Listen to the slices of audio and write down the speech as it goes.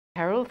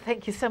Carole,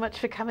 thank you so much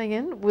for coming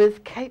in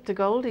with Kate De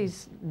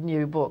Goldi's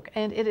new book,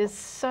 and it is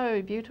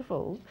so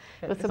beautiful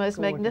with the most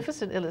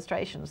magnificent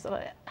illustrations that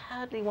I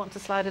hardly want to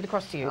slide it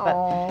across to you,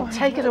 but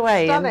take it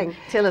away and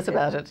tell us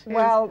about it.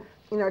 Well,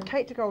 you know,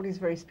 Kate De Goldi is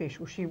very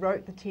special. She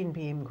wrote the 10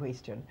 p.m.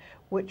 question,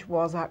 which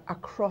was a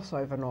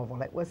crossover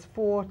novel. It was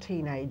for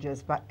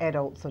teenagers, but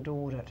adults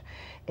adored it.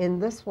 In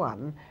this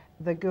one,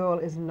 the girl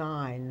is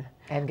 9.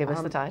 And give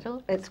us the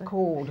title. It's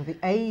called the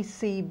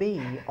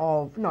ACB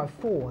of, no,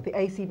 4, the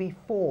ACB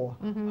 4,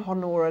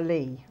 Honora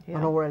Lee,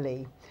 Honora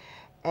Lee.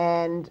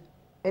 And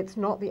it's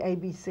not the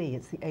ABC,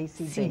 it's the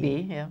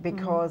ACB,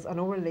 because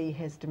Honora Lee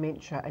has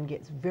dementia and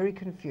gets very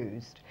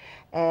confused.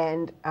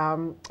 And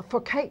for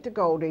Kate De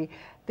Goldi,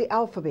 the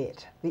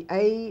alphabet, the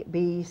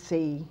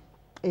ABC,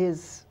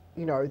 is,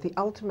 you know, the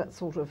ultimate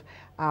sort of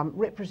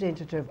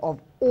representative of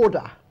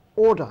order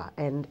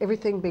and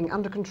everything being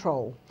under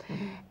control.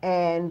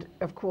 And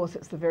of course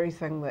it's the very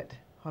thing that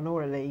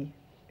Honora Lee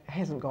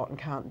hasn't got and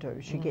can't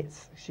do. She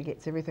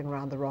gets everything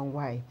around the wrong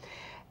way.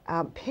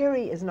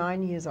 Perry is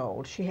 9 years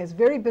old. She has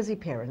very busy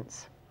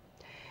parents,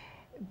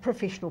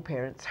 professional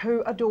parents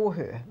who adore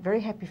her,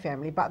 very happy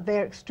family, but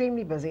they're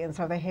extremely busy, and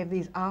so they have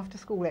these after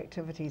school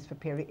activities for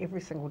Perry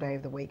every single day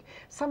of the week,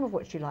 some of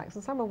which she likes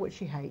and some of which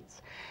she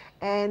hates.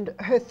 And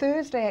her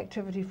Thursday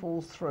activity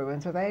falls through,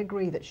 and so they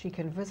agree that she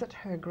can visit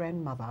her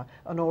grandmother,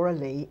 Honora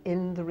Lee,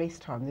 in the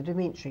rest home, the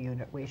dementia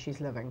unit where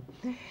she's living.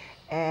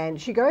 And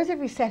she goes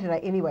every Saturday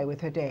anyway with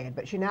her dad,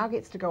 but she now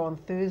gets to go on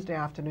Thursday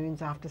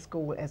afternoons after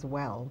school as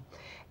well,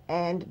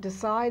 and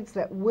decides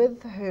that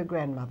with her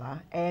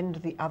grandmother and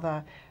the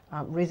other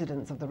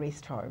residents of the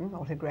rest home,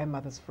 or her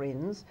grandmother's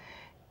friends,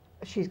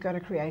 she's going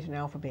to create an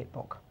alphabet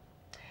book.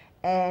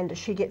 And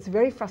she gets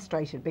very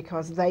frustrated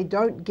because they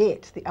don't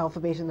get the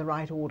alphabet in the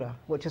right order,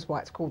 which is why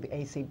it's called the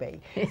ACB.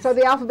 Yes. So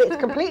the alphabet's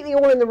completely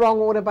all in the wrong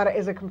order, but it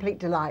is a complete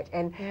delight.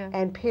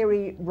 And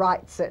Perry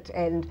writes it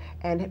and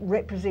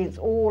represents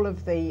all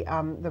of the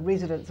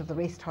residents of the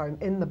rest home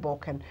in the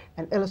book and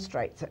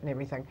illustrates it and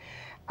everything.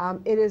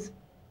 It is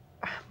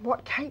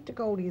what Kate De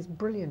Goldi is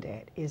brilliant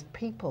at is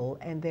people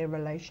and their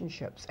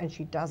relationships, and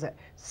she does it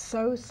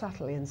so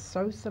subtly and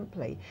so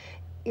simply.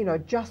 You know,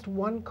 just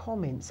one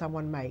comment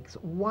someone makes,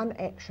 one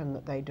action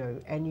that they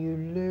do, and you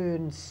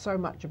learn so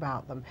much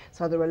about them.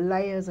 So there are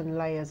layers and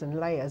layers and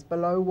layers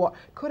below what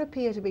could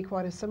appear to be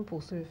quite a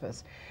simple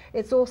surface.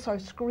 It's also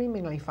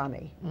screamingly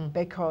funny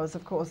because,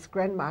 of course,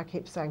 Grandma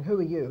keeps saying, "Who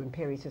are you?" And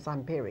Perry says,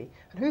 "I'm Perry."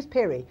 And who's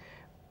Perry?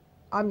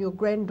 "I'm your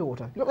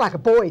granddaughter." You look like a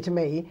boy to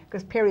me,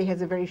 because Perry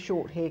has a very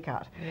short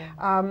haircut.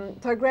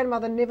 So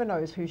grandmother never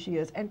knows who she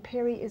is, and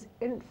Perry is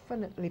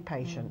infinitely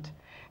patient.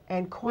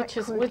 And quite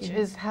which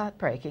is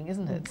heartbreaking,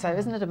 isn't it? So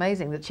isn't it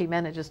amazing that she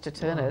manages to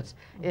turn it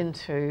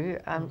into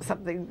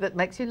something that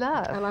makes you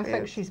laugh? And I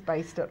think she's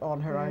based it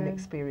on her own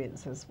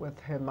experiences with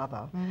her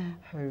mother,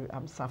 who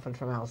suffered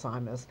from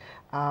Alzheimer's.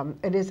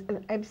 It is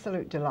an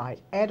absolute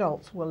delight.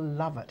 Adults will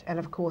love it, and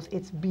of course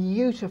it's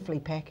beautifully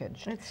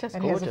packaged. It's just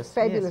and gorgeous. Has a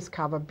fabulous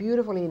cover,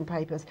 beautifully in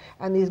papers,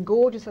 and there's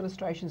gorgeous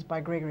illustrations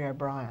by Gregory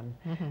O'Brien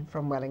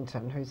from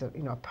Wellington, who's a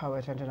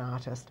poet and an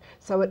artist.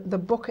 So the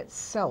book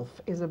itself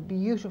is a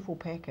beautiful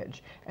package.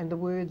 And the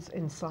words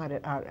inside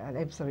it are an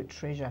absolute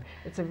treasure.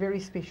 It's a very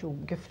special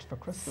gift for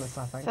Christmas,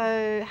 I think.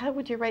 So how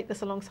would you rate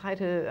this alongside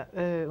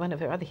her, one of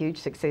her other huge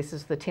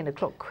successes, the 10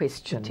 o'clock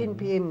question? The 10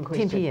 p.m.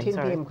 question. 10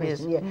 p.m.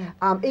 question,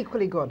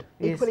 equally good,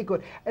 equally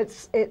good.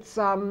 It's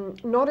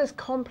not as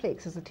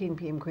complex as the 10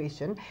 p.m.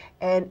 question,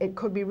 and it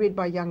could be read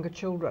by younger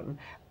children,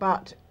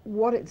 but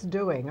what it's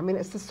doing, I mean,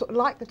 it's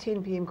like the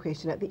 10 p.m.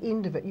 question. At the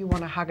end of it, you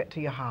want to hug it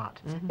to your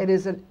heart. It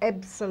is an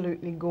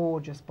absolutely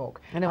gorgeous book.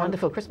 And a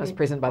wonderful Christmas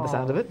present by the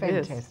sound of it.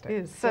 Fantastic.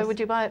 Yes. So would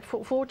you buy it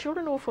for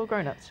children or for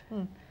grown-ups?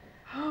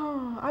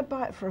 Oh, I'd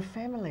buy it for a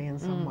family in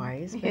some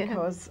ways,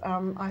 because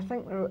I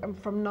think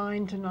from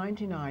 9 to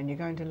 99, you're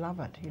going to love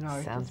it. You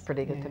know, sounds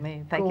pretty good to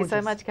me. Thank you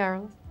so much,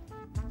 Carole.